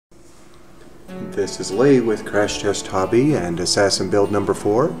This is Lee with Crashtesthobby and Assassin build number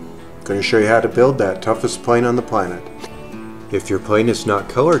 4. I'm going to show you how to build that toughest plane on the planet. If your plane is not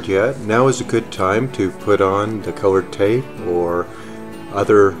colored yet, now is a good time to put on the colored tape or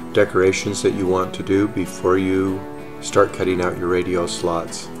other decorations that you want to do before you start cutting out your radio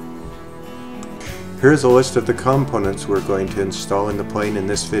slots. Here's a list of the components we're going to install in the plane in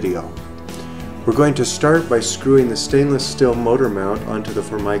this video. We're going to start by screwing the stainless steel motor mount onto the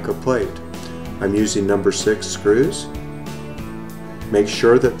Formica plate. I'm using number 6 screws. Make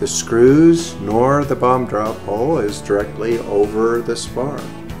sure that the screws nor the bomb drop hole is directly over the spar.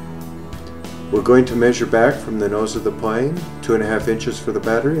 We're going to measure back from the nose of the plane, 2.5 inches for the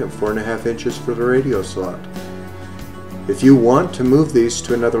battery and 4.5 inches for the radio slot. If you want to move these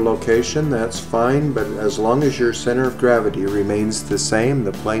to another location, that's fine, but as long as your center of gravity remains the same,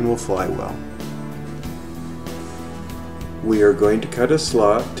 the plane will fly well. We are going to cut a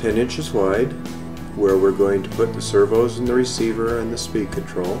slot 10 inches wide where we're going to put the servos and the receiver and the speed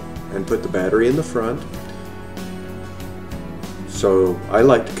control and put the battery in the front. So I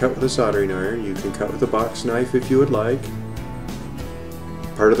like to cut with a soldering iron. You can cut with a box knife if you would like.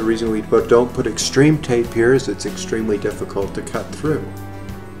 Part of the reason we don't put extreme tape here is it's extremely difficult to cut through.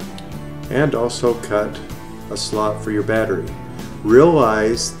 And also cut a slot for your battery.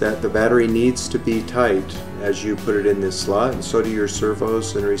 Realize that the battery needs to be tight as you put it in this slot, and so do your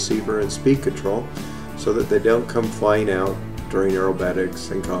servos and receiver and speed control, so that they don't come flying out during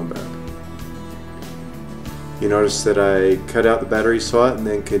aerobatics and combat. You notice that I cut out the battery slot and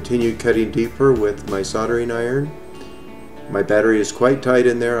then continued cutting deeper with my soldering iron. My battery is quite tight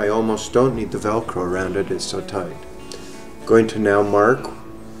in there. I almost don't need the Velcro around it, it's so tight. I'm going to now mark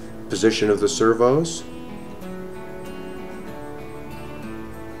position of the servos.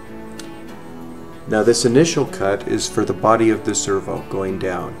 Now this initial cut is for the body of the servo going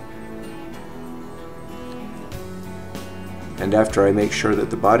down. And after I make sure that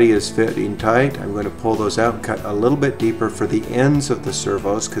the body is fitting tight, I'm going to pull those out and cut a little bit deeper for the ends of the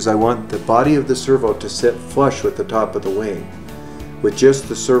servos, because I want the body of the servo to sit flush with the top of the wing, with just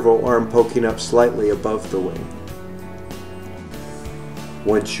the servo arm poking up slightly above the wing.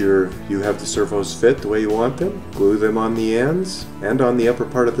 Once you have the servos fit the way you want them, glue them on the ends and on the upper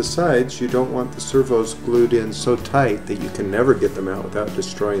part of the sides. You don't want the servos glued in so tight that you can never get them out without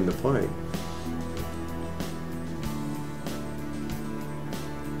destroying the plane.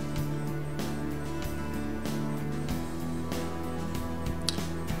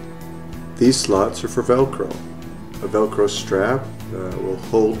 These slots are for Velcro. A Velcro strap will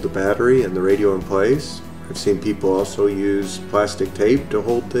hold the battery and the radio in place. I've seen people also use plastic tape to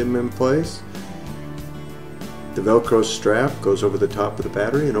hold them in place. The Velcro strap goes over the top of the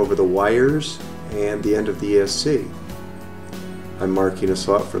battery and over the wires and the end of the ESC. I'm marking a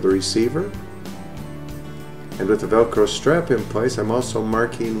slot for the receiver. And with the Velcro strap in place, I'm also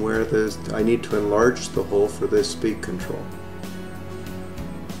marking where I need to enlarge the hole for this speed control.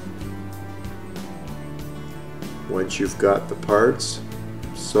 Once you've got the parts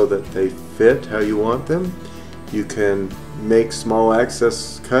so that they fit how you want them, you can make small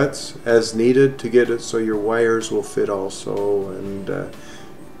access cuts as needed to get it so your wires will fit also and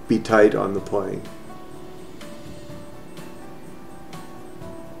be tight on the plane.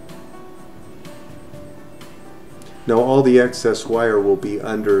 Now all the excess wire will be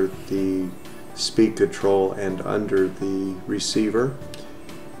under the speed control and under the receiver.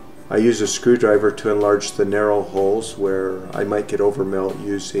 I use a screwdriver to enlarge the narrow holes where I might get overmelt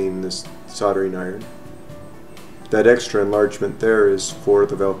using this soldering iron. That extra enlargement there is for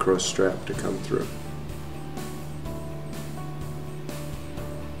the Velcro strap to come through.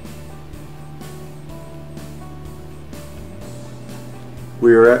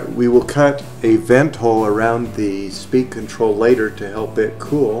 We will cut a vent hole around the speed control later to help it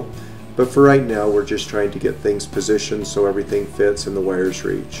cool, but for right now we're just trying to get things positioned so everything fits and the wires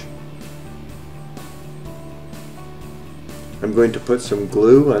reach. I'm going to put some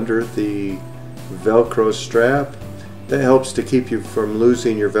glue under the Velcro strap. That helps to keep you from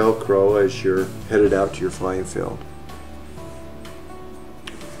losing your Velcro as you're headed out to your flying field.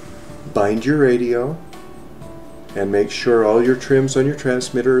 Bind your radio and make sure all your trims on your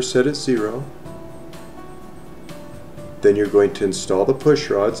transmitter are set at 0. Then you're going to install the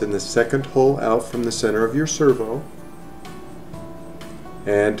push rods in the second hole out from the center of your servo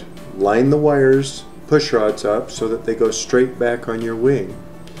and line the wires push rods up so that they go straight back on your wing.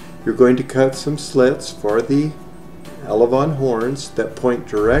 You're going to cut some slits for the elevon horns that point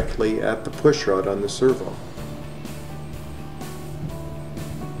directly at the push rod on the servo.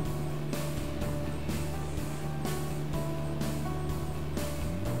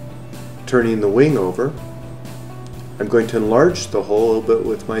 turning the wing over, I'm going to enlarge the hole a little bit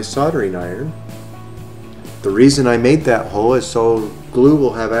with my soldering iron. The reason I made that hole is so glue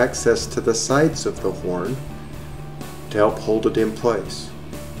will have access to the sides of the horn to help hold it in place.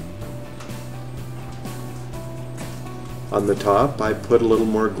 On the top, I put a little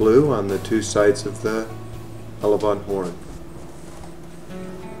more glue on the two sides of the elevon horn.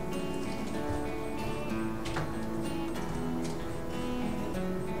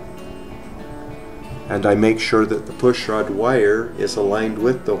 And I make sure that the pushrod wire is aligned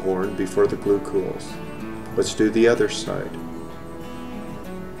with the horn before the glue cools. Let's do the other side.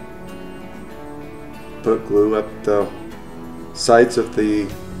 Put glue up the sides of the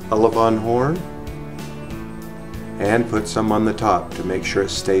elevon horn and put some on the top to make sure it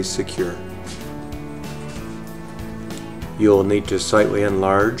stays secure. You'll need to slightly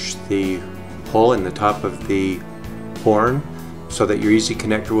enlarge the hole in the top of the horn so that your easy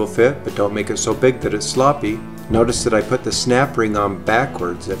connector will fit, but don't make it so big that it's sloppy. Notice that I put the snap ring on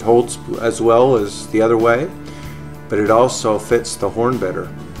backwards. It holds as well as the other way, but it also fits the horn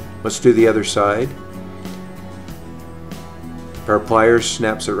better. Let's do the other side. A pair of pliers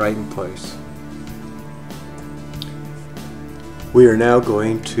snaps it right in place. We are now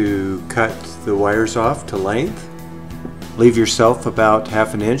going to cut the wires off to length. Leave yourself about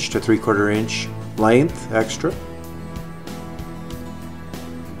 1/2 inch to 3/4 inch length extra.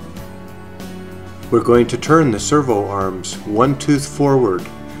 We're going to turn the servo arms 1 tooth forward.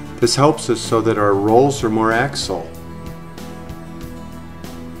 This helps us so that our rolls are more axial.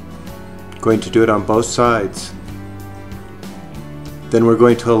 Going to do it on both sides. Then we're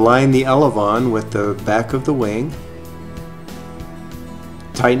going to align the elevon with the back of the wing.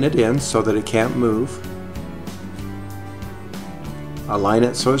 Tighten it in so that it can't move. Align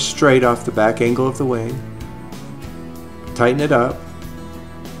it so it's straight off the back angle of the wing. Tighten it up.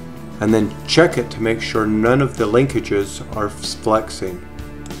 And then check it to make sure none of the linkages are flexing.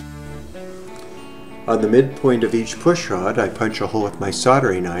 On the midpoint of each pushrod, I punch a hole with my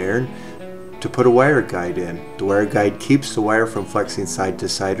soldering iron to put a wire guide in. The wire guide keeps the wire from flexing side to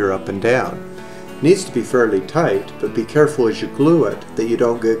side or up and down. It needs to be fairly tight, but be careful as you glue it that you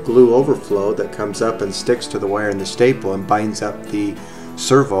don't get glue overflow that comes up and sticks to the wire in the staple and binds up the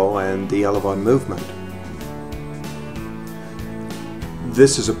servo and the elevon movement.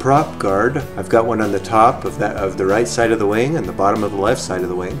 This is a prop guard. I've got one on the top of the right side of the wing and the bottom of the left side of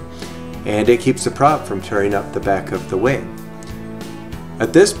the wing, and it keeps the prop from tearing up the back of the wing.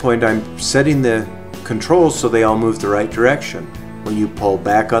 At this point, I'm setting the controls so they all move the right direction. When you pull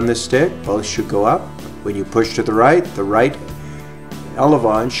back on the stick, both should go up. When you push to the right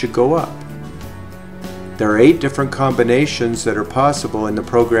elevon should go up. There are 8 different combinations that are possible in the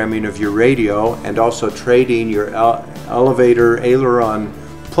programming of your radio, and also trading your elevator aileron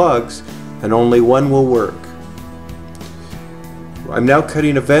plugs, and only one will work. I'm now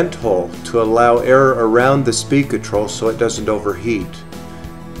cutting a vent hole to allow air around the speed control so it doesn't overheat.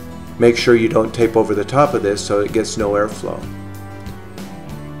 Make sure you don't tape over the top of this so it gets no airflow.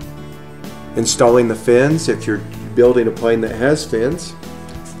 Installing the fins. If you're building a plane that has fins,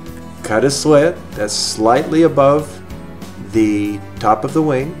 cut a slit that's slightly above the top of the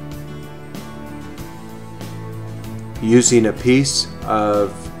wing. Using a piece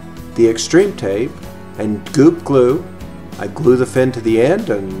of the extreme tape and goop glue, I glue the fin to the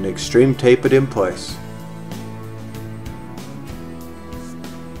end and extreme tape it in place.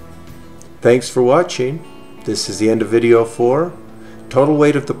 Thanks for watching. This is the end of video 4. Total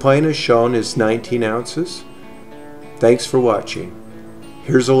weight of the plane as shown is 19 ounces. Thanks for watching.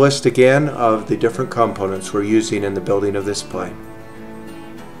 Here's a list again of the different components we're using in the building of this plane.